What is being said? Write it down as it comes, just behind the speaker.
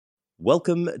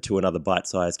Welcome to another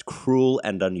bite-sized, cruel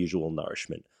and unusual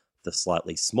nourishment, the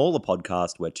slightly smaller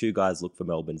podcast where two guys look for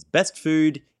Melbourne's best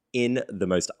food in the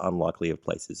most unlikely of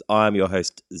places. I'm your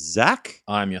host, Zach.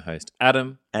 I'm your host,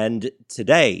 Adam. And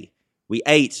today we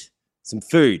ate some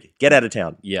food. Get out of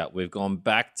town. Yeah, we've gone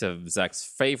back to Zach's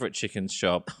favorite chicken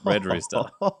shop, Red Rooster.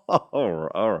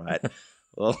 All right.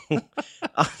 Well,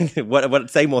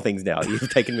 say more things now. You've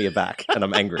taken me aback and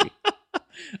I'm angry.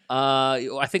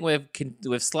 I think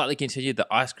we've slightly continued the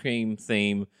ice cream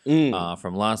theme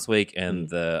from last week and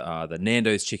the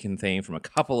Nando's chicken theme from a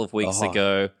couple of weeks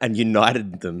ago, and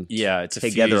united them. Yeah, it's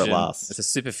together a fusion. At last. It's a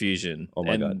super fusion. Oh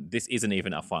my god! This isn't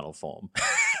even our final form.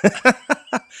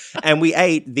 And we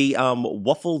ate the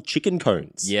waffle chicken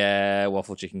cones. Yeah,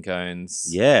 waffle chicken cones.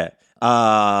 Yeah.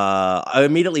 I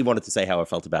immediately wanted to say how I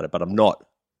felt about it, but I'm not.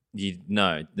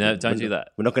 No, don't do that.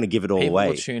 We're not going to give it all People away.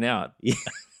 will tune out. Yeah,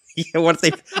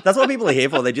 that's what people are here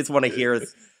for. They just want to hear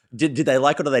us. Did they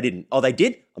like it or they didn't? Oh, they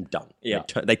did? I'm done. Yeah.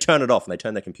 They turn it off and they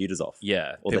turn their computers off.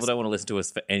 Yeah. Or People don't want to listen to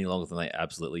us for any longer than they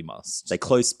absolutely must. They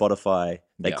close Spotify.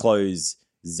 They Yeah. close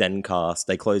Zencast.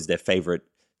 They close their favorite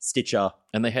Stitcher.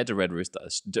 And they head to Red Rooster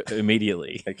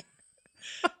immediately.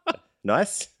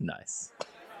 Nice? Nice.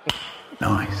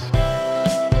 Nice.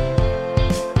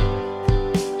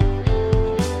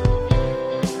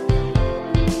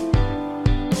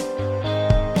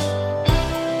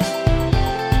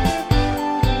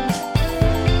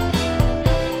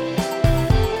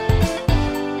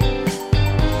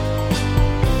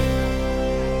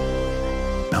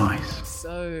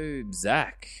 So,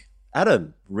 Zach.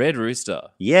 Adam. Red Rooster.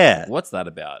 Yeah. What's that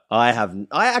about? I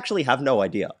actually have no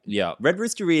idea. Yeah. Red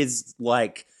Rooster is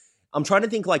like, I'm trying to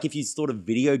think like if you sort of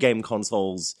video game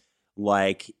consoles,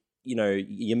 like, you know,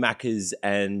 your Maccas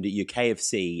and your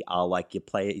KFC are like your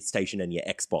PlayStation and your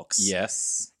Xbox.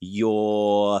 Yes.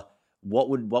 What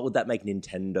would that make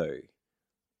Nintendo?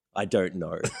 I don't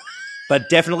know. But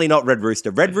definitely not Red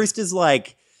Rooster. Red Rooster's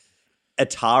like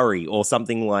Atari or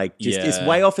something like it's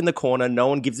way off in the corner. No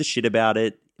one gives a shit about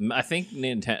it. I think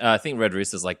Red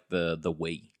Rooster's like the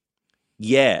Wii.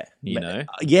 Yeah. You know?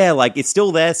 Yeah, like it's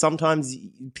still there. Sometimes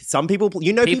some people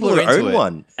people are who into own it.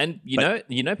 one. And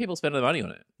you know people spend their money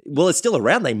on it. Well, it's still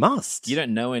around. They must. You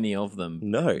don't know any of them.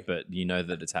 No. But you know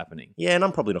that it's happening. Yeah, and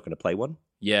I'm probably not going to play one.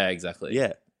 Yeah, exactly.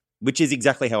 Yeah. Which is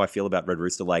exactly how I feel about Red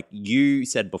Rooster. Like you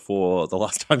said before, the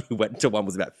last time you went to one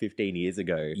was about 15 years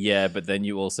ago. Yeah, but then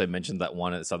you also mentioned that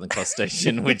one at Southern Cross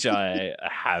Station, which I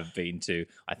have been to,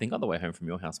 I think on the way home from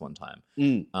your house one time,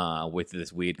 with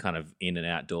this weird kind of in and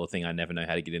outdoor thing. I never know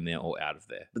how to get in there or out of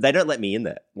there. But they don't let me in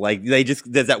there. Like there's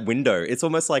that window. It's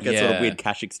almost like a sort of weird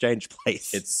cash exchange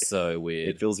place. It's so weird.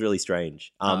 It feels really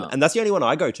strange. And that's the only one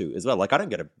I go to as well. Like I don't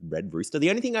get a Red Rooster. The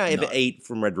only thing I ever eat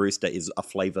from Red Rooster is a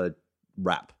flavored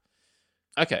wrap.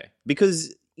 Okay.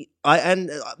 Because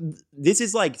this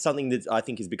is like something that I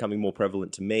think is becoming more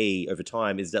prevalent to me over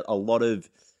time is that a lot of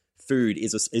food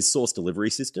is source delivery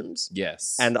systems.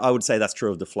 Yes. And I would say that's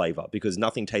true of the flavor because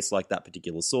nothing tastes like that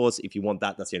particular sauce. If you want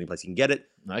that, that's the only place you can get it.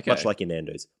 Okay. Much like your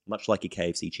Nando's, much like your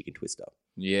KFC chicken twister.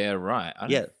 Yeah, right. I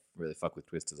don't really fuck with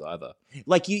twisters either.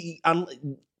 Like you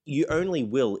only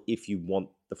will if you want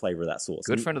the flavor of that sauce.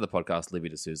 Good friend of the podcast, Libby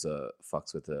D'Souza,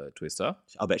 fucks with a twister.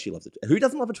 I bet she loves it. Who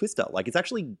doesn't love a twister? Like it's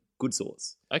actually good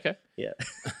sauce. Okay. Yeah.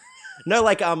 No,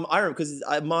 like I remember because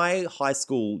my high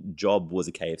school job was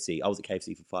a KFC. I was at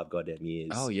KFC for 5 goddamn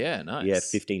years. Oh yeah, nice. Yeah,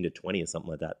 15 to 20 or something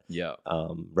like that. Yeah.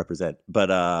 Represent.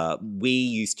 But we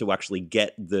used to actually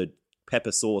get the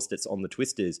pepper sauce that's on the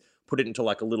twisters, put it into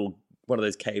like a little one of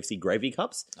those KFC gravy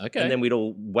cups. Okay. And then we'd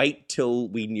all wait till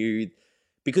we knew.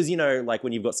 Because, you know, like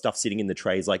when you've got stuff sitting in the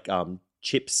trays, like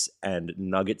chips and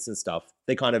nuggets and stuff,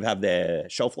 they kind of have their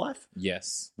shelf life.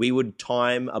 Yes. We would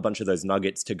time a bunch of those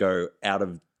nuggets to go out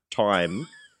of time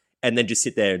and then just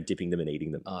sit there and dipping them and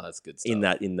eating them. Oh, that's good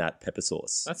stuff. In that pepper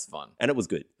sauce. That's fun. And it was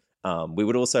good. We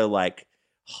would also like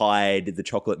hide the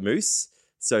chocolate mousse.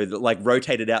 So that like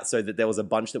rotate it out so that there was a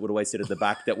bunch that would always sit at the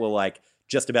back that were like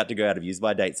just about to go out of use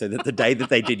by date. So that the day that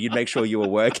they did, you'd make sure you were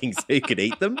working so you could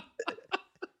eat them.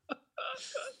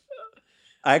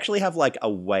 I actually have like a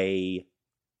way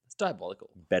It's diabolical.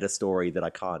 better story that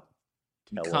I can't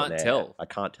tell. You can't on air. tell. I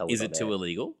can't tell. Is on it too air.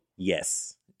 illegal?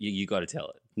 Yes. You got to tell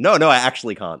it. No, I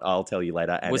actually can't. I'll tell you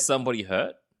later. And Was somebody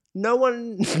hurt? no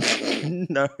one,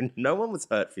 no one was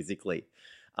hurt physically.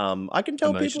 I can tell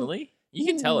Emotionally? You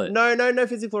can tell it. No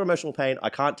physical or emotional pain.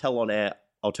 I can't tell on air.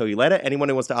 I'll tell you later. Anyone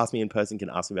who wants to ask me in person can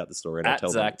ask me about the story, and I'll At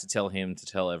tell Zach them. to tell him to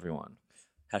tell everyone.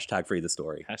 Hashtag free the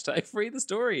story. Hashtag free the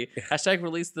story. Hashtag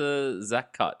release the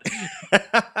Zach cut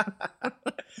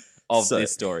of So,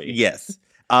 this story. Yes.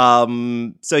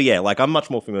 So yeah, like I'm much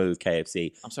more familiar with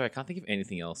KFC. I'm sorry, I can't think of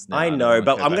anything else now. I don't know, wanna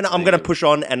but go I'm back gonna to the- push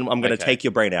on, and I'm gonna Okay. take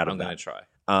your brain out of I'm that. gonna try.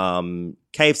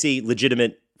 KFC,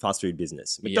 legitimate fast food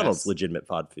business. McDonald's, Yes. legitimate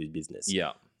fast food business.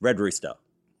 Yeah. Red Rooster,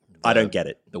 I don't get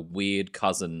it. The weird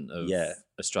cousin of Yeah.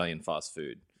 Australian fast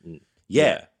food.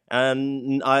 Yeah,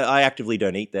 and I actively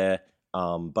don't eat there,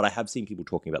 but I have seen people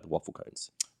talking about the waffle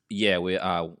cones. Yeah, we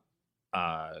have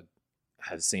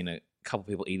seen a couple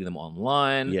people eating them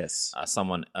online. Yes.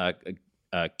 Someone,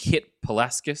 Kit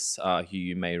Palaskis, who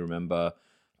you may remember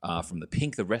from the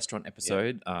Pink the Restaurant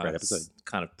episode, great episode.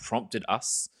 kind of prompted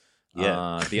us.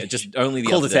 Yeah. Just only the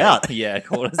Called other us day. out. Yeah,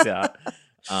 called us out.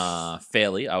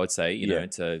 Fairly, I would say, Yeah.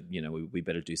 we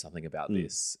better do something about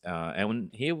this. And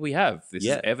here we have. This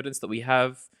is evidence that we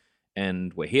have,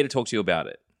 and we're here to talk to you about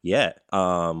it. Yeah.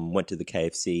 Went to the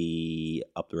KFC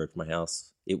up the road from my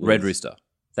house. It was Red Rooster.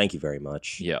 Thank you very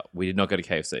much. Yeah, we did not go to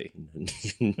KFC.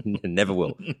 Never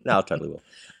will. No, I totally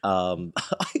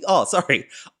will. Sorry.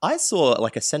 I saw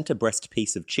like a center breast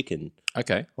piece of chicken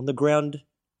Okay. on the ground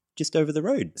just over the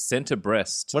road. Center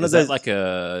breast. One Is of those- that like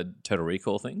a Total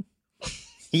Recall thing?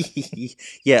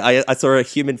 Yeah, I saw a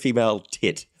human female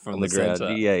tit From on the the ground.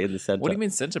 center. Yeah, in the center. What do you mean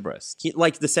center breast?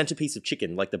 Like the centerpiece of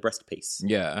chicken, like the breast piece.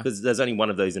 Yeah. Because there's only one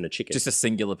of those in a chicken. Just a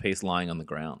singular piece lying on the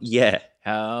ground. Yeah.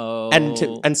 How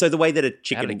And so the way that a how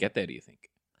chicken did it get there, do you think?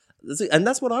 and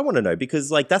that's what I want to know,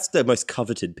 because like that's the most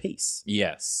coveted piece.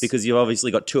 Yes. Because you've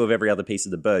obviously got two of every other piece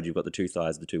of the bird. You've got the two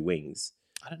thighs, the two wings.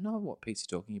 I don't know what piece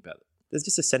you're talking about. There's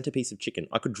just a centerpiece of chicken.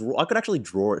 I could actually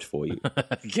draw it for you.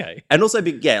 Okay. And also,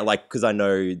 because I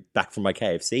know back from my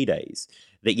KFC days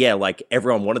that, like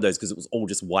everyone wanted those because it was all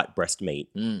just white breast meat.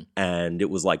 Mm. And it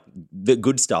was like the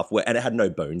good stuff, and it had no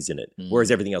bones in it.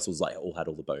 Whereas everything else was like, all had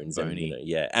all the bones. Bony.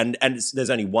 And there's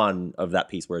only one of that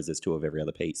piece, whereas there's two of every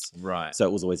other piece. Right. So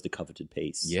it was always the coveted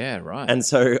piece. Yeah, right. And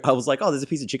so I was like, oh, there's a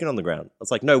piece of chicken on the ground. I was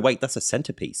like, no, wait, that's a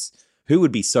centerpiece.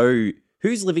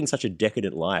 Who's living such a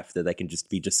decadent life that they can just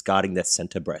be discarding their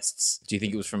center breasts? do you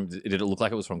think it was from did it look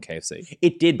like it was from KFC?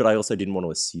 It did, but I also didn't want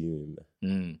to assume.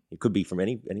 Mm. It could be from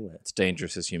anywhere. It's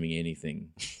dangerous assuming anything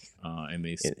in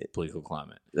this political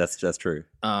climate. That's true.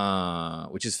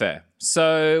 Which is fair.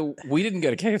 So we didn't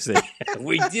go to KFC.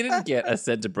 We didn't get a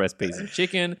center breast piece of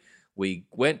chicken. We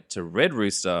went to Red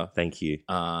Rooster. Thank you.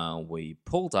 We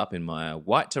pulled up in my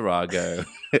white Tarago.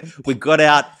 We got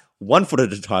out 1 foot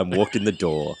at a time, walked in the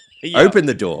door, Yeah. opened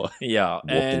the door. Yeah,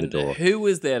 Walked in the door. Who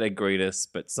was there to greet us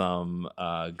but some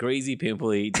greasy,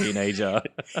 pimply teenager?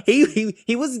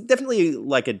 He was definitely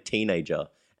like a teenager,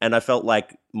 and I felt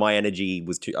like my energy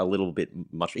was a little bit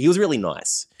much. He was really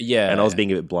nice, Yeah, and I was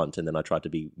being a bit blunt, and then I tried to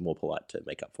be more polite to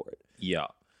make up for it. Yeah.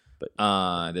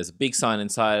 But- There's a big sign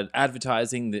inside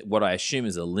advertising that what I assume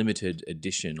is a limited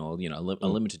edition or a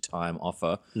limited time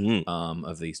offer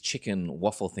of these chicken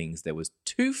waffle things. There was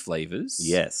 2 flavors.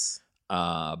 Yes,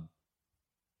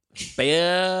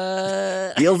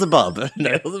 Beelzebub.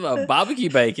 Beelzebub. Barbecue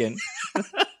bacon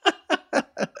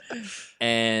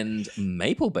and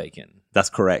maple bacon. That's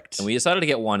correct. And we decided to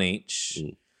get one each.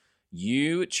 Mm.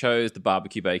 You chose the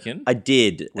barbecue bacon, I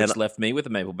did, which left me with the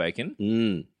maple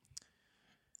bacon,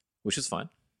 which is fine.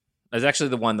 It's actually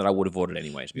the one that I would have ordered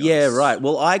anyway, to be honest. yeah, right.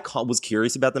 Well, I was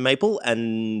curious about the maple,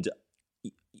 and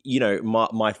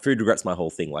my food regrets my whole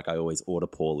thing. Like I always order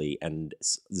poorly, and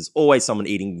there's always someone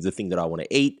eating the thing that I want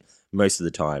to eat most of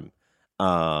the time.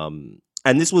 And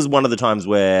this was one of the times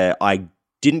where I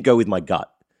didn't go with my gut,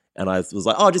 and I was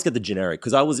like, "Oh, I'll just get the generic,"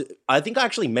 because I think I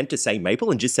actually meant to say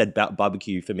maple and just said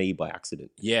barbecue for me by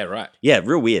accident. Yeah, right. Yeah,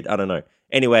 real weird. I don't know.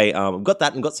 Anyway, got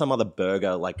that and got some other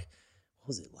burger. Like, what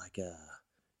was it? Like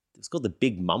it's called the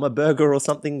Big Mama Burger or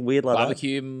something weird like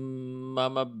Barbecue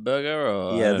mama burger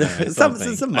or Yeah, I don't know, there's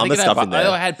something. some I mama think it had stuff in there.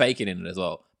 I had bacon in it as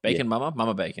well. Bacon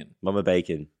mama bacon. that. Mama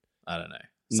Bacon. I don't know.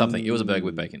 Something. It was a burger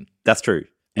with bacon. That's true.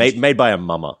 Made by a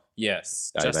mama.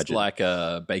 Yes. I Just imagine.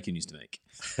 like bacon used to make.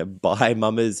 By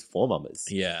mamas for mamas.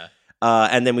 Yeah.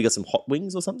 And then we got some hot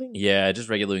wings or something. Yeah, just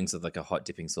regular wings with like a hot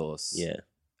dipping sauce. Yeah.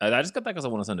 I just got that because I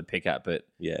wanted something to pick at, but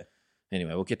Yeah.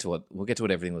 anyway, we'll get to what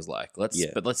everything was like. Let's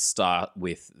start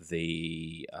with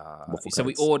the. Waffle So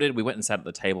we cones. ordered. We went and sat at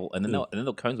the table, and then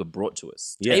the cones were brought to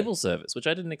us. Yeah. Table service, which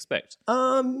I didn't expect.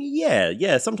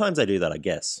 Yeah. Sometimes I do that, I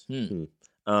guess.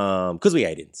 Because we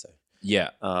ate in, so. Yeah,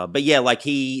 But yeah, like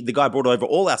the guy brought over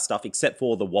all our stuff except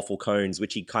for the waffle cones,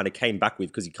 which he kind of came back with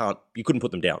because you couldn't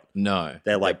put them down. no,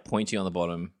 They're like- pointy on the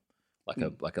bottom, like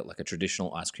a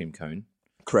traditional ice cream cone.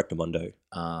 Correctamundo.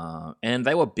 And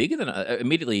they were bigger than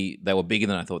immediately. They were bigger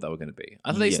than I thought they were going to be.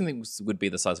 I thought these Yeah. things would be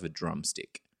the size of a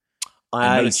drumstick.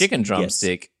 And not a chicken Yes.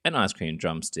 drumstick, an ice cream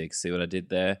drumstick. See what I did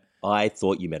there? I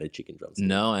thought you meant a chicken drumstick.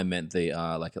 No, I meant the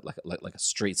like a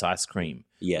Streets ice cream,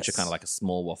 Yes. which are kind of like a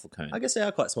small waffle cone. I guess they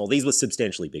are quite small. These were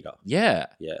substantially bigger. Yeah.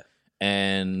 Yeah.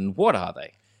 And what are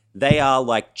they? They are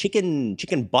like chicken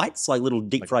bites, like little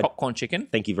deep Like fried. popcorn chicken?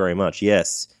 Thank you very much.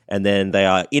 Yes. And then they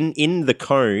are in the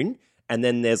cone, and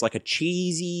then there's like a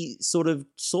cheesy sort of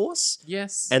sauce,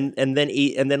 Yes. and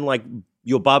then like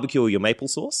your barbecue or your maple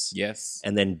sauce, yes.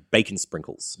 and then bacon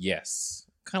sprinkles. Yes.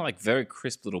 Kind of like very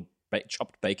crisp little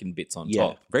chopped bacon bits on Yeah,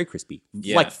 top. very crispy,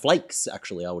 Yeah. like flakes.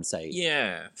 Actually, I would say.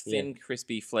 Yeah, thin,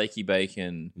 crispy, flaky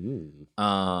bacon.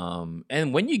 Mm.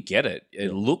 And when you get it,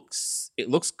 it looks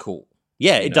cool.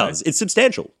 Yeah, You it know? does. It's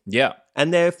substantial, Yeah,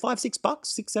 and they're $5, $6,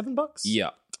 $6, $7.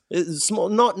 yeah. It's small,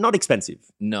 not expensive.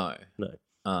 No.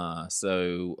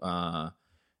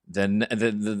 Then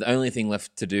the only thing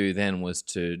left to do then was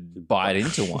to bite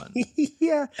into one,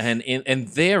 Yeah. and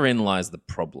therein lies the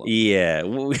problem. Yeah,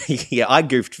 yeah, I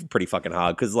goofed pretty fucking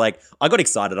hard because, like, I got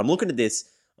excited. I'm looking at this,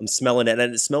 I'm smelling it,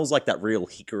 and it smells like that real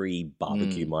hickory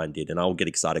barbecue mine did. And I'll get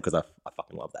excited because I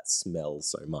fucking love that smell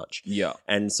so much. Yeah.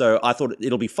 And so I thought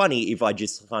it'll be funny if I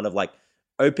just kind of like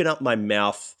open up my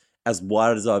mouth as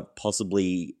wide as I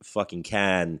possibly fucking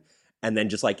can, and then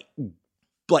just like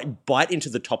bite into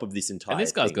the top of this entire. And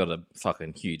this guy's thing. got a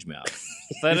fucking huge mouth.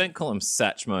 They don't call him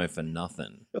Satchmo for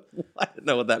nothing. I don't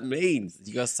know what that means.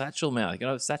 You got a satchel mouth. You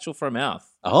got a satchel for a mouth.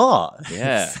 Oh,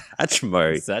 Yeah.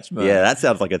 Satchmo. Satchmo. Yeah, that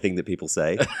sounds like a thing that people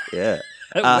say. Yeah.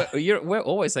 We're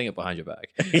always saying it behind your back.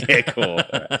 Yeah, cool.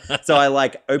 Alright. So I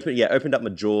like opened up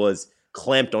my jaws,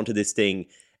 clamped onto this thing,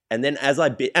 and then as I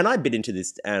bit into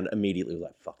this and immediately was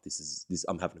like, fuck, this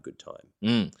I'm having a good time.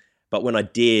 Mm. But when I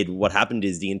did, what happened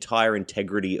is the entire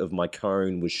integrity of my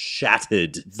cone was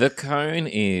shattered. The cone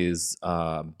is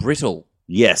brittle.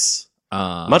 Yes.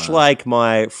 Much like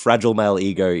my fragile male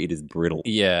ego, it is brittle.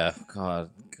 Yeah. God,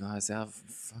 guys, our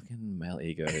fucking male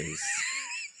ego is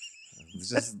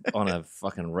just on a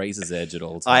fucking razor's edge at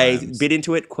all I times. bit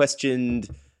into it, questioned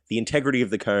the integrity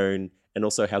of the cone, and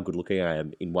also how good looking I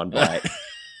am in one bite.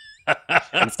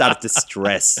 And started to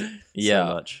stress so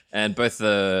much. And both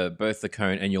the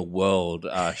cone and your world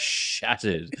are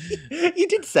shattered. You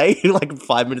did say like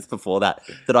 5 minutes before that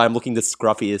I'm looking the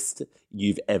scruffiest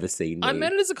you've ever seen me. I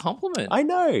meant it as a compliment. I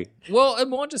know. Well, and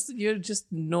more just you're just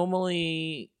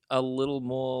normally a little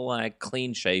more like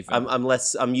clean shaven.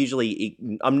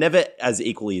 I'm never as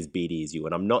equally as beady as you,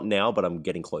 and I'm not now, but I'm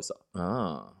getting closer.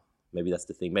 Ah. Maybe that's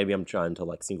the thing. Maybe I'm trying to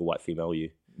like single white female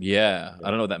you. Yeah. I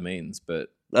don't know what that means, but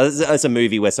It's a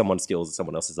movie where someone steals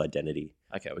someone else's identity.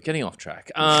 okay, we're getting off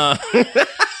track.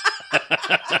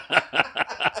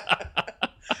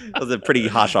 That was a pretty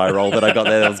harsh eye roll that I got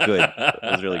there. That was good. That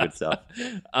was really good stuff.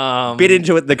 Bit Bit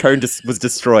into it, the cone was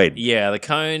destroyed. Yeah, the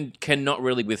cone cannot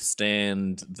really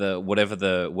withstand the whatever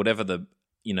the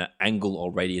angle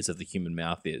or radius of the human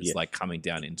mouth is, Yeah. like coming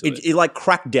down into it. It like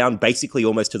cracked down basically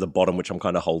almost to the bottom, which I'm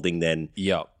kind of holding then.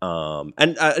 Yeah.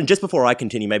 And just before I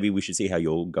continue, maybe we should see how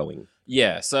you're going.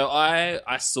 Yeah, so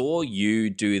I saw you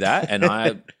do that, and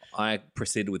I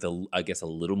proceeded with I guess a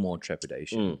little more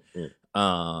trepidation.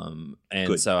 And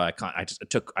Good. so I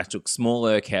took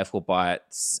smaller, careful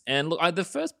bites, and look, the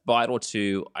first bite or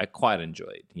two I quite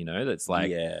enjoyed. That's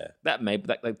like that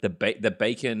maple, like the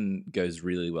bacon goes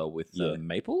really well with the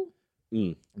maple,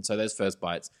 and so those first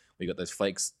bites, we got those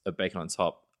flakes of bacon on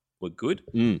top, were good.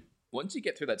 Once you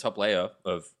get through that top layer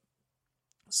of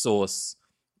sauce,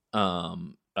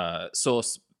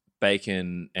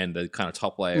 bacon, and the kind of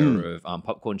top layer of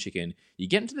popcorn chicken, you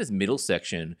get into this middle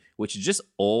section, which is just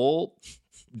all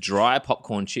dry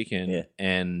popcorn chicken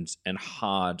and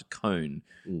hard cone.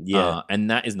 And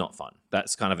that is not fun.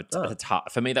 That's kind of a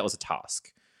for me, that was a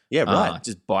task. Yeah, right.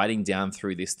 Just biting down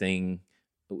through this thing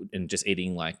and just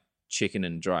eating like chicken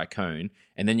and dry cone.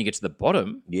 And then you get to the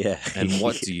bottom. Yeah. And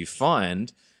what do you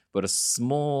find but a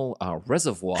small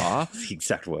reservoir the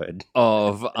exact word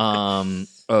of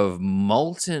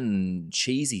molten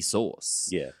cheesy sauce.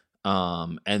 Yeah.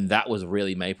 And that was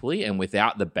really mapley, and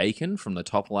without the bacon from the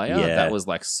top layer, that was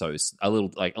like a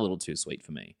little too sweet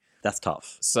for me. That's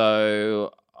tough.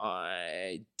 So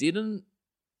I didn't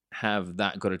have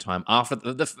that good a time after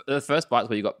the first bites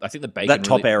where you got. I think the bacon That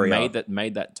top area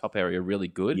made that top area really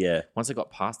good. Yeah. Once I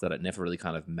got past that, it never really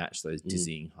kind of matched those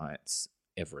dizzying heights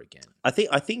ever again. I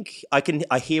think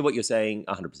I hear what you're saying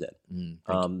 100%. Thank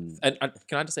you. And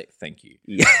can I just say thank you?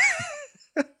 Yeah.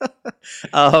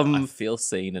 I feel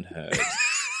seen and heard.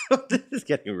 This is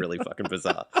getting really fucking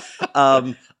bizarre.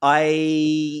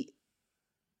 I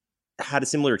had a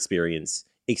similar experience,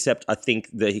 except I think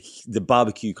the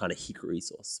barbecue kind of hickory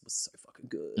sauce was so fucking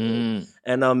good.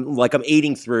 And like I'm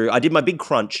eating through. I did my big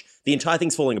crunch. The entire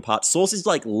thing's falling apart. Sauce is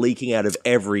like leaking out of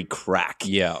every crack.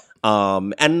 Yeah.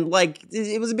 And like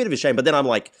it was a bit of a shame, but then I'm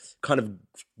like kind of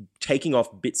taking off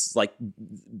bits, like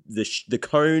the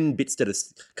cone bits that are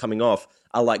coming off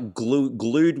are like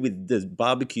glued with the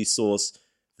barbecue sauce.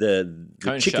 The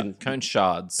chicken cone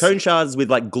shards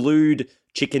with like glued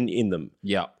chicken in them.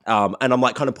 Yeah. And I'm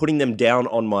like kind of putting them down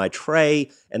on my tray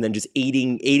and then just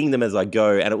eating them as I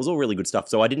go. And it was all really good stuff.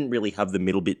 So I didn't really have the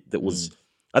middle bit that was,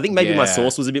 I think maybe my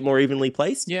sauce was a bit more evenly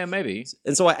placed. Yeah, maybe.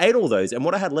 And so I ate all those. And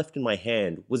what I had left in my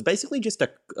hand was basically just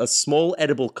a small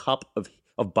edible cup of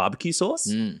barbecue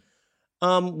sauce,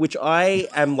 which I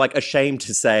am like ashamed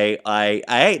to say I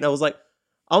ate. And I was like,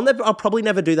 I'll probably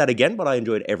never do that again, but I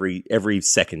enjoyed every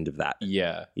second of that.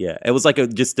 Yeah. Yeah. It was like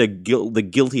the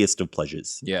guiltiest of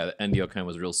pleasures. Yeah, and your cone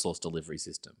was a real sauce delivery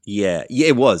system. Yeah. Yeah,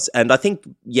 it was. And I think,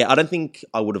 I don't think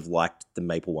I would have liked the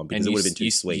maple one because it would have been too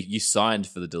sweet. You signed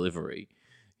for the delivery.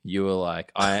 You were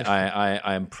like, I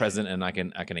am present and I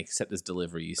can accept this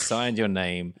delivery. You signed your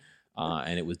name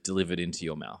and it was delivered into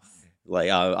your mouth.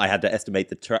 Like I had to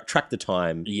estimate track the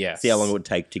time, see how long it would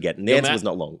take to get. And the answer was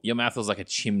not long. Your mouth was like a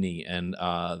chimney, and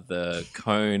the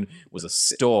cone was a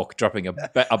stork dropping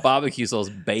a barbecue sauce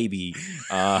baby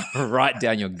right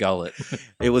down your gullet.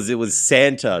 It was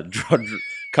Santa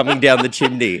coming down the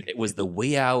chimney. It was the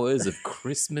wee hours of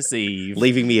Christmas Eve,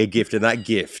 leaving me a gift, and that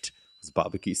gift was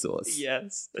barbecue sauce.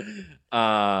 Yes.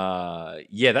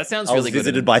 Yeah, that sounds really good. I was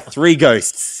visited by 3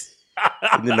 ghosts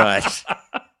in the night.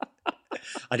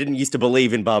 I didn't used to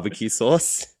believe in barbecue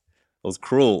sauce. It was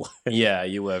cruel. Yeah,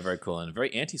 you were very cool and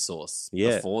very anti-sauce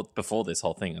before this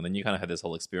whole thing. And then you kind of had this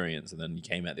whole experience and then you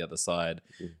came out the other side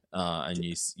and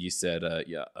you said,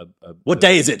 what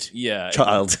day is it? Yeah.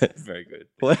 Child. Very good.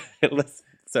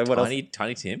 So what else?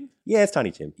 Tiny Tim? Yeah, it's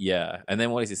Tiny Tim. Yeah. And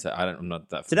then what does he say? I'm not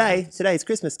that familiar. Today is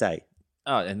Christmas Day.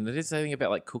 Oh, and there is something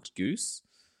about like cooked goose.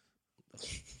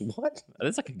 What?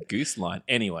 There's like a goose line.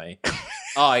 Anyway.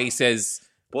 He says...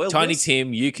 Boiled Tiny goose?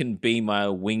 Tim, you can be my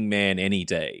wingman any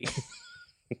day.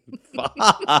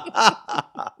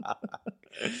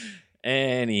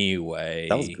 Anyway.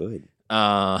 That was good.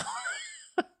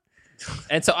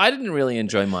 And so I didn't really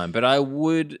enjoy mine, but I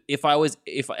would, if I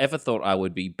ever thought I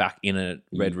would be back in a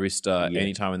Red Rooster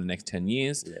anytime in the next 10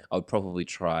 years, I would probably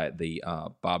try the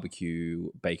barbecue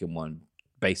bacon one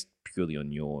based purely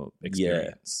on your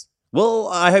experience. Well,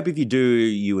 I hope if you do,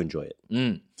 you enjoy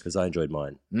it. Because I enjoyed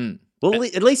mine. Well,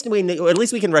 at least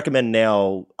we can recommend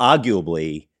now,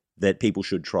 arguably, that people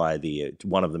should try the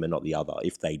one of them and not the other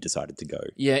if they decided to go.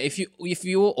 Yeah, if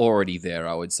you were already there,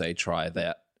 I would say try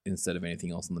that instead of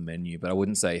anything else on the menu. But I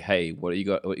wouldn't say, hey, what you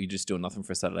got? What, you just doing nothing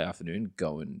for a Saturday afternoon?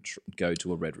 Go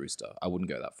to a Red Rooster. I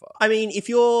wouldn't go that far. I mean, if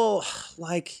you're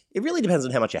like, it really depends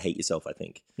on how much you hate yourself. I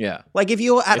think. Yeah. Like if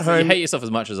you're at home, if you hate yourself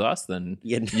as much as us, then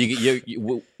we don't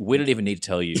even need to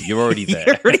tell you. You're already there.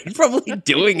 You're already probably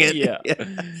doing it.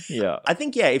 Yeah. I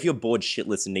think if you're bored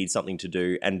shitless and need something to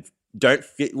do and don't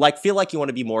feel like you want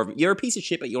to be more of you're a piece of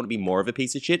shit, but you want to be more of a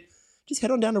piece of shit, just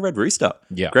head on down to Red Rooster.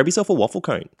 Yeah. Grab yourself a waffle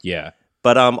cone. Yeah.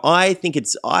 But I think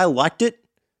I liked it.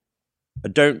 I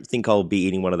don't think I'll be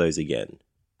eating one of those again.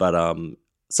 But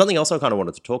something else I kind of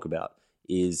wanted to talk about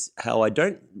is how I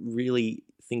don't really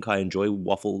think I enjoy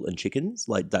waffle and chickens.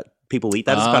 Like that people eat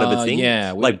that as kind of a thing.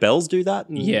 Yeah. Like Bells do that.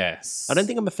 Yes. I don't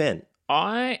think I'm a fan.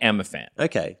 I am a fan.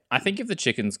 Okay. I think if the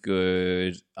chicken's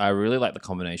good, I really like the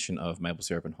combination of maple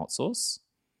syrup and hot sauce.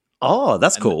 Oh,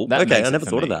 that's cool. That okay, I never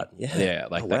thought of that. Yeah. Yeah,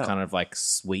 like that kind of like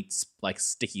sweet, like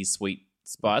sticky sweet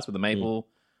spice with the maple,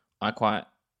 I quite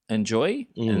enjoy.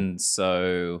 And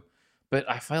so, but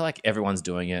I feel like everyone's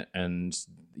doing it, and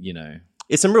you know,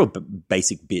 it's some real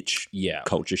basic bitch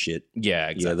culture shit. Yeah,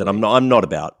 exactly. Yeah, that I'm not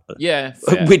about. Yeah,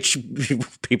 fair. Which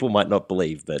people might not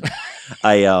believe, but it's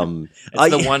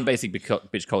the one basic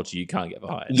bitch culture you can't get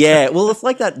behind. Yeah, well, it's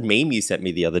like that meme you sent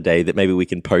me the other day that maybe we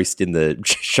can post in the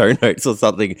show notes or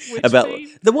something.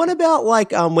 The one about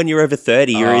like when you're over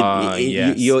 30,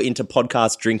 you're into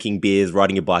podcasts, drinking beers,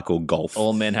 riding a bike, or golf.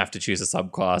 All men have to choose a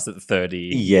subclass at 30.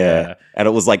 Yeah, and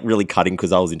it was like really cutting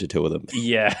because I was into 2 of them.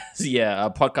 Yeah,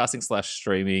 podcasting /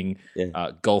 streaming,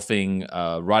 golfing,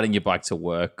 riding your bike to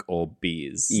work, or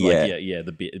beers.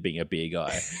 Being a beer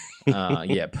guy.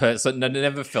 So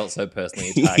never felt so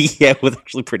personally attacked. Yeah, it was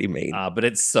actually pretty mean. But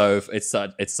it's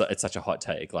such a hot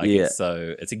take. Like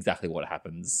it's exactly what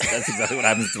happens. That's exactly what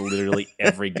happens to literally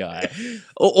every guy.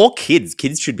 Or kids.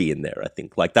 Kids should be in there. I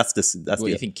think. Like that's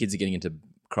you think kids are getting into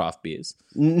craft beers.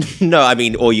 No, I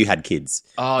mean, or you had kids.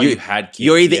 Oh, you had kids.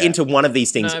 You're either into one of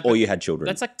these things or you had children.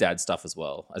 That's like dad stuff as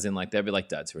well. As in, like, there'd be like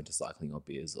dads who are into cycling or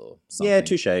beers or something. Yeah,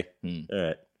 touche. All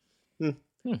right.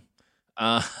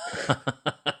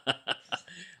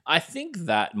 I think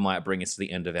that might bring us to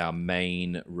the end of our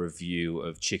main review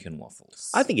of chicken waffles.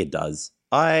 I think it does.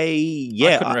 I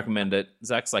couldn't recommend it.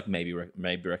 Zach's like maybe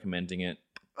recommending it.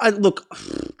 Look,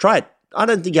 try it. I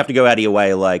don't think you have to go out of your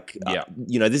way. Like,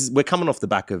 we're coming off the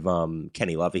back of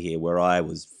Kenny Lover here, where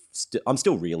I'm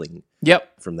still reeling.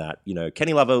 Yep. From that,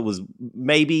 Kenny Lover was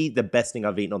maybe the best thing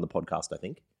I've eaten on the podcast. I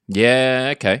think.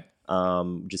 Yeah. Okay.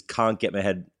 Just can't get my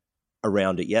head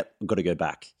around it yet. I've got to go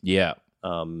back. Yeah.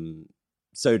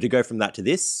 So to go from that to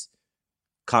this,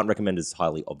 can't recommend as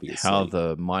highly, obviously. How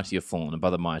the mighty have fallen, and by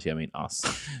the mighty I mean us,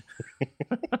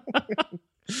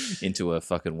 into a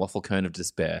fucking waffle cone of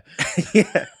despair.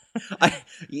 Yeah,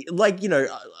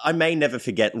 I may never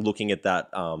forget looking at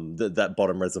that that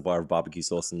bottom reservoir of barbecue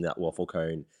sauce in that waffle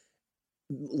cone,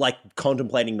 like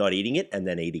contemplating not eating it and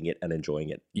then eating it and enjoying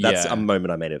it. That's a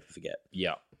moment I may never forget.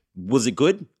 Yeah. Was it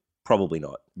good? Probably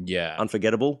not. Yeah.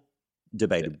 Unforgettable?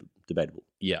 Debatable.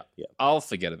 Yeah. I'll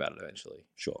forget about it eventually.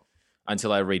 Sure.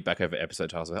 Until I read back over episode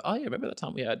titles. Like, oh yeah, remember that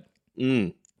time we had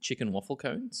chicken waffle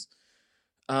cones?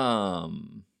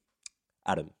 Adam.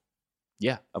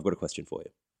 Yeah. I've got a question for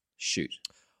you. Shoot.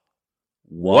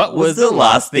 What was the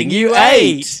last thing you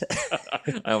ate?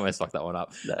 I almost fucked that one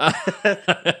up.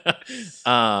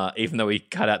 Even though we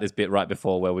cut out this bit right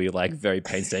before where we like very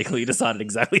painstakingly decided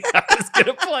exactly how it's going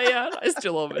to play out, I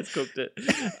still almost cooked it.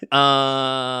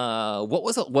 What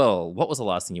was the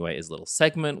last thing you ate is a little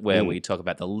segment where we talk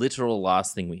about the literal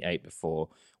last thing we ate before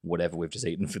whatever we've just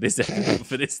eaten for this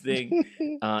thing.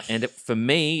 And for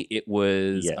me, it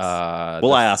was... Yes.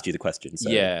 I asked you the question.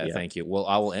 So, yeah, thank you. Well,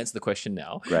 I will answer the question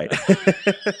now. Great.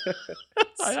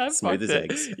 I smooth as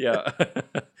eggs. Yeah.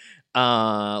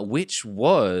 Which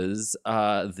was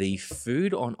the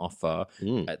food on offer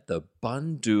at the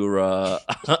Bundoora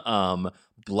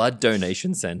Blood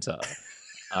Donation Center.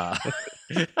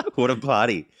 What a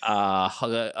party. A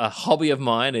hobby of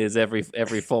mine is every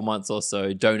 4 months or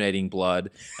so donating blood,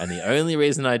 and the only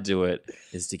reason I do it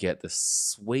is to get the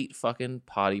sweet fucking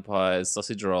party pies,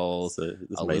 sausage rolls,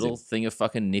 little thing of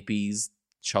fucking Nippies,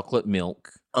 chocolate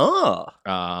milk.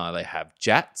 They have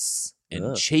jats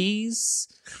and cheese,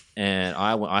 and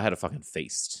I had a fucking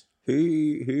feast.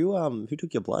 Who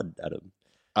took your blood, Adam?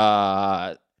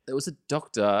 There was a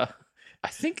doctor. I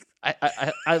think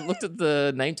I looked at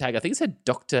the name tag. I think it said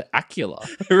Dr. Acula.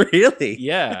 Really?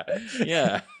 Yeah.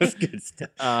 That's good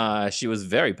stuff. She was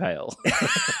very pale.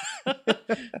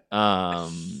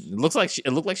 It looked like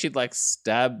she'd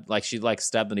stabbed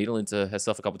the needle into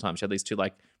herself a couple of times. She had these two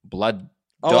like blood.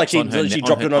 She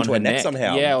dropped it onto her neck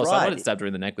somehow. Yeah, or someone had stabbed her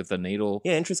in the neck with a needle.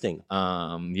 Yeah, interesting.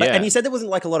 And you said there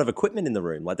wasn't like a lot of equipment in the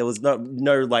room. Like there was no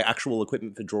like actual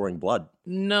equipment for drawing blood.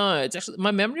 No, it's actually my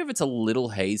memory of it's a little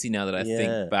hazy now that I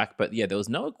think back. But yeah, there was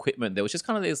no equipment. There was just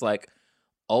kind of these like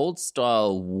old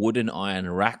style wooden iron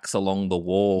racks along the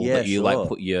wall that you like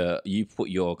put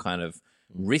your kind of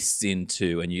wrists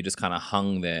into, and you just kind of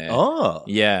hung there. Oh,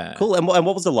 yeah, cool. And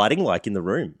what was the lighting like in the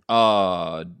room?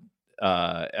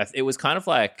 It was kind of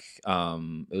like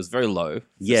it was very low.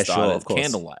 Yeah, sure, of course.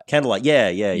 Candlelight. Yeah.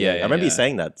 I remember you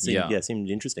saying that. Seemed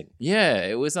interesting. Yeah,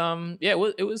 it was. It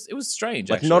was strange.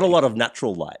 Like actually. Not a lot of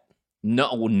natural light.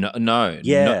 No.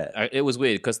 Yeah, it was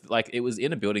weird because like it was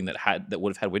in a building that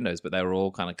would have had windows, but they were all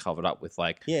kind of covered up with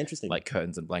like interesting, like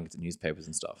curtains and blankets and newspapers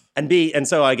and stuff. And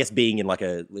so I guess being in like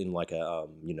a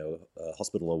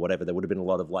hospital or whatever, there would have been a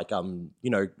lot of like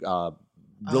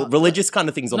religious kind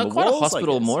of things on the walls. Not quite a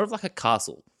hospital, more of like a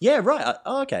castle. Yeah, right.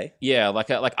 Okay. Yeah, like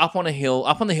up on the hill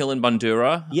in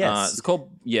Bundoora. Yes, it's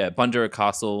called Bundoora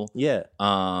Castle. Yeah.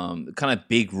 Kind of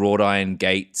big wrought iron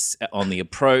gates on the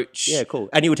approach. Yeah, cool.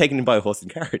 And you were taken in by a horse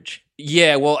and carriage.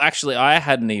 Yeah, well, actually, I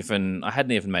hadn't even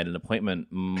made an appointment.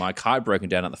 My car had broken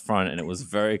down at the front, and it was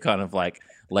very kind of like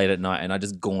late at night, and I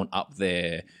just gone up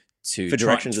there. For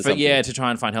directions or something? Yeah, to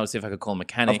try and find help, see if I could call a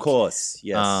mechanic. Of course,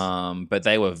 yes. But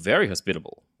they were very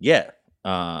hospitable. Yeah.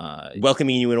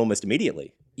 Welcoming you in almost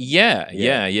immediately. Yeah.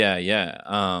 I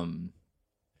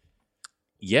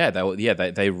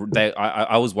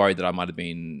was worried that I might have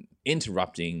been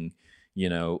interrupting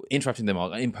them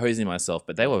or imposing myself,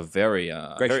 but they were very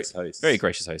gracious hosts. Very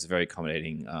gracious hosts, very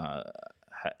accommodating.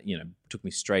 Took me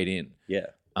straight in. Yeah.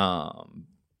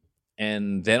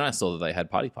 And then I saw that they had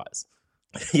party pies.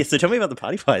 Yeah, so tell me about the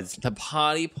party pies. The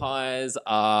party pies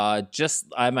are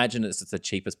I imagine it's just the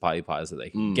cheapest party pies that they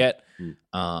can get.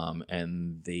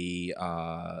 And the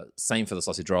same for the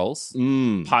sausage rolls.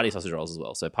 Party sausage rolls as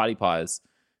well. So party pies,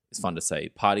 is fun to say.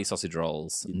 Party sausage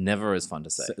rolls, never as fun to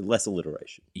say. Less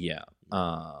alliteration. Yeah.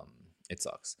 It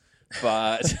sucks.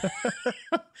 But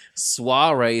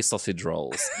soiree sausage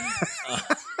rolls.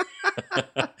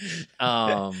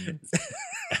 And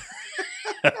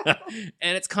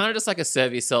it's kind of just like a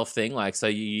serve yourself thing. Like, so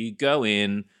you go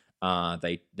in,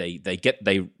 they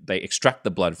extract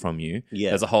the blood from you. Yeah.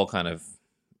 There's a whole kind of,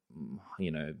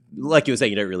 like you were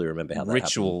saying, you don't really remember how that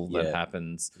ritual happened. that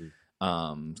happens.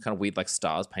 It's kind of weird, like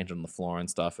stars painted on the floor and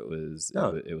stuff. It was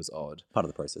odd. Part of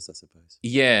the process, I suppose.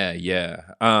 Yeah.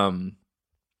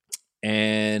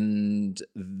 And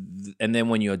then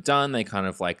when you're done, they kind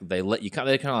of like let you go.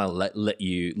 They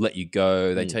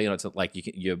tell you not to, like,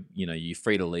 you're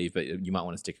free to leave, but you might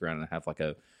want to stick around and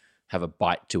have a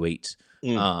bite to eat,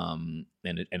 and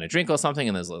a drink or something.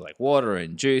 And there's like water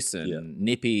and juice and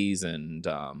nippies and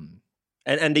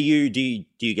And do you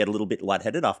get a little bit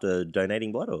lightheaded after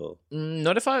donating blood, or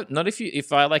if I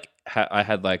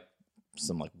had like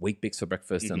some like Wheat Bix for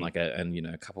breakfast and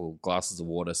a couple glasses of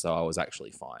water, so I was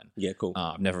actually fine. Yeah, cool.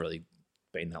 I've never really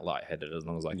been that lightheaded as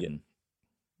long as I can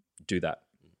do that.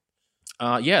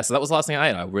 So that was the last thing I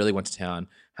ate. I really went to town.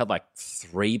 Had like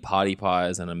 3 party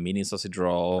pies and a mini sausage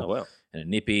roll. Oh, wow. And a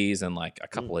nippies and like a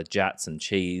couple of jats and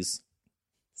cheese.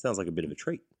 Sounds like a bit of a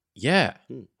treat. Yeah.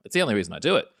 It's the only reason I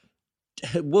do it.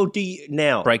 Well, do you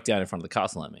now break down in front of the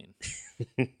castle? I mean,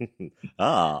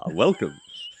 welcome.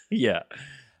 Yeah.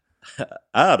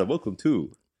 Welcome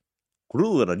to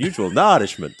Cruel and Unusual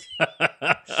Nourishment. All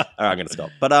right, I'm going to stop.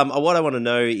 But what I want to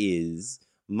know is,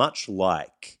 much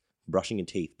like brushing your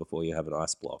teeth before you have an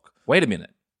ice block. Wait a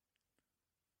minute.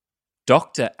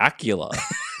 Dr. Acula.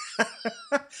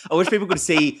 I wish people could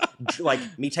see like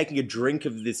me taking a drink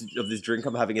of this drink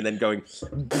I'm having and then going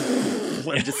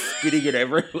and just spitting it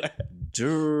everywhere.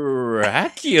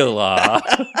 Dracula.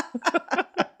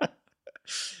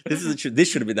 This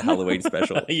should have been the Halloween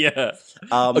special. Yeah.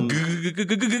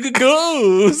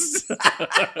 Ghost.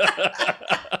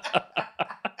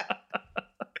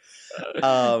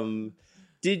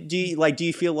 Do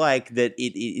you feel like that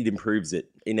it improves it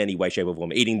in any way, shape, or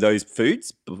form, eating those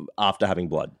foods after having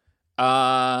blood?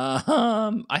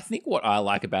 I think what I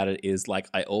like about it is, like,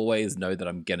 I always know that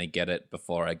I'm gonna get it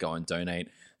before I go and donate,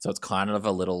 so it's kind of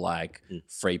a little like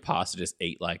free pass to just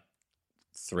eat like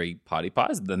 3 party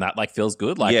pies. Then that like feels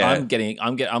good. Like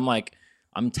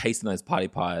I'm tasting those party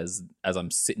pies as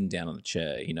I'm sitting down on the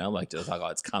chair, like just like, oh,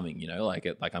 it's coming,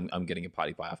 I'm getting a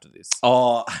party pie after this.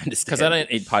 Oh, I understand. Because I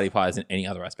don't eat party pies in any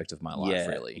other aspect of my life,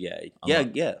 really. Yeah.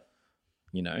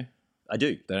 I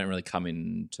do. They don't really come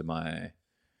into my.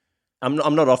 I'm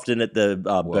not often at the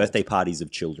birthday parties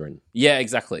of children. Yeah,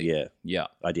 exactly. Yeah.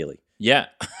 Ideally. Yeah.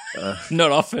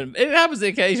 Not often. It happens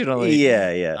occasionally.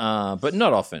 Yeah. But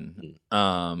not often.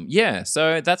 So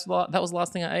that was the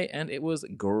last thing I ate, and it was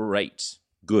great.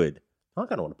 Good. I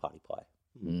kind of want a party pie.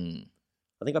 I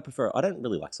think I don't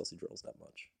really like sausage rolls that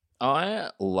much.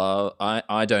 I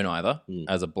don't either,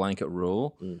 as a blanket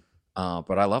rule.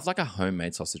 But I love like a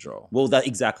homemade sausage roll. Well,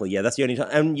 that's the only time.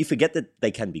 And you forget that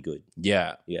they can be good.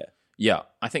 Yeah.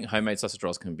 I think homemade sausage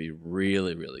rolls can be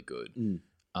really, really good.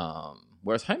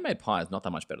 Whereas homemade pie is not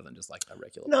that much better than just like a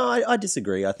regular pie. No, I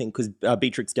disagree. I think because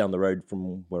Beatrix down the road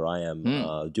from where I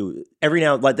am do every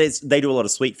now, like they do a lot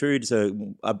of sweet food.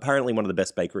 So apparently one of the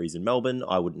best bakeries in Melbourne.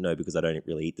 I wouldn't know because I don't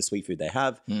really eat the sweet food they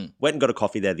have. Went and got a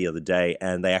coffee there the other day,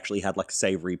 and they actually had like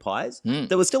savoury pies.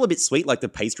 They were still a bit sweet, like the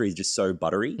pastry is just so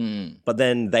buttery. But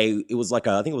then it was like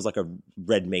I think it was like a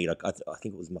red meat. I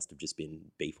think it must have just been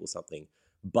beef or something.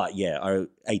 But yeah, I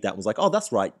ate that and was like, oh,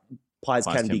 that's right. Pies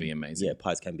can be amazing. Yeah,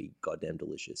 pies can be goddamn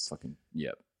delicious. Fucking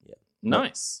yep. Yeah.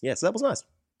 Nice. Yeah, so that was nice.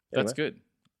 Anyway. That's good.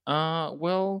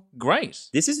 Well, great.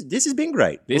 This has been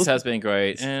great. This has been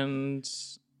great and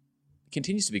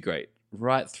continues to be great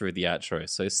right through the outro.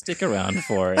 So stick around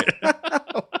for it.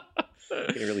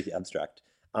 Getting really abstract.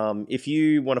 If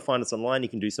you want to find us online, you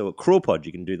can do so at CruelPod.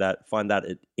 You can do that. Find that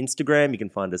at Instagram. You can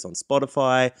find us on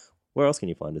Spotify. Where else can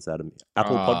you find us, Adam?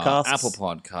 Apple Podcasts? Apple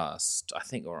Podcast. I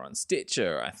think we're on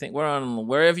Stitcher. I think we're on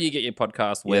wherever you get your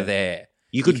podcast. We're there.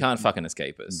 You can't fucking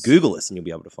escape us. Google us and you'll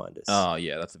be able to find us. Oh,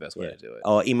 yeah. That's the best way to do it.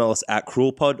 Or email us at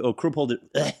cruelpod or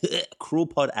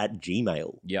cruelpod at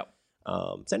Gmail. Yep.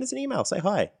 Send us an email. Say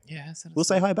hi. Yeah. We'll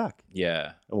say hi back.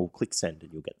 Yeah. And we'll click send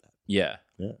and you'll get that. Yeah.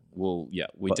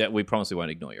 We promise we won't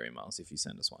ignore your emails if you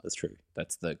send us one. That's true.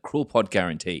 That's the CruelPod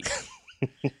guarantee.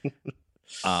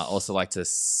 Also like to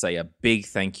say a big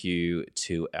thank you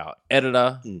to our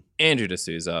editor, Andrew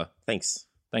D'Souza. Thanks,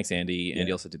 Andy. Yeah.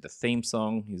 Andy also did the theme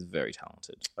song. He's very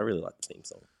talented. I really like the theme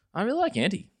song. I really like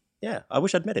Andy. Yeah, I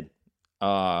wish I'd met him.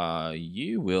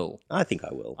 You will. I think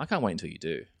I will. I can't wait until you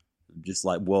do. just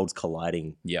like worlds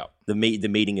colliding. Yeah. The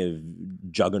meeting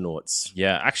of juggernauts.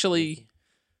 Yeah, actually,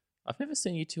 I've never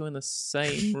seen you two in the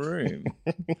same room.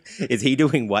 Is he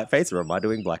doing whiteface or am I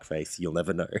doing blackface? You'll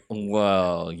never know.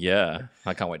 Well, yeah.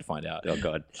 I can't wait to find out. Oh,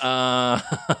 God.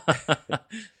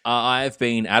 I've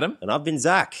been Adam. And I've been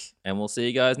Zach. And we'll see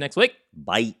you guys next week.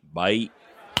 Bye. Bye.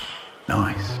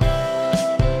 Nice.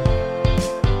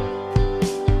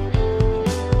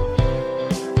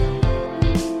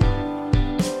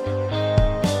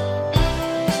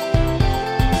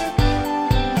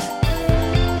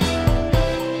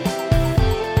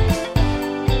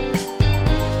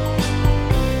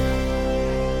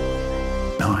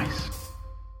 Nice.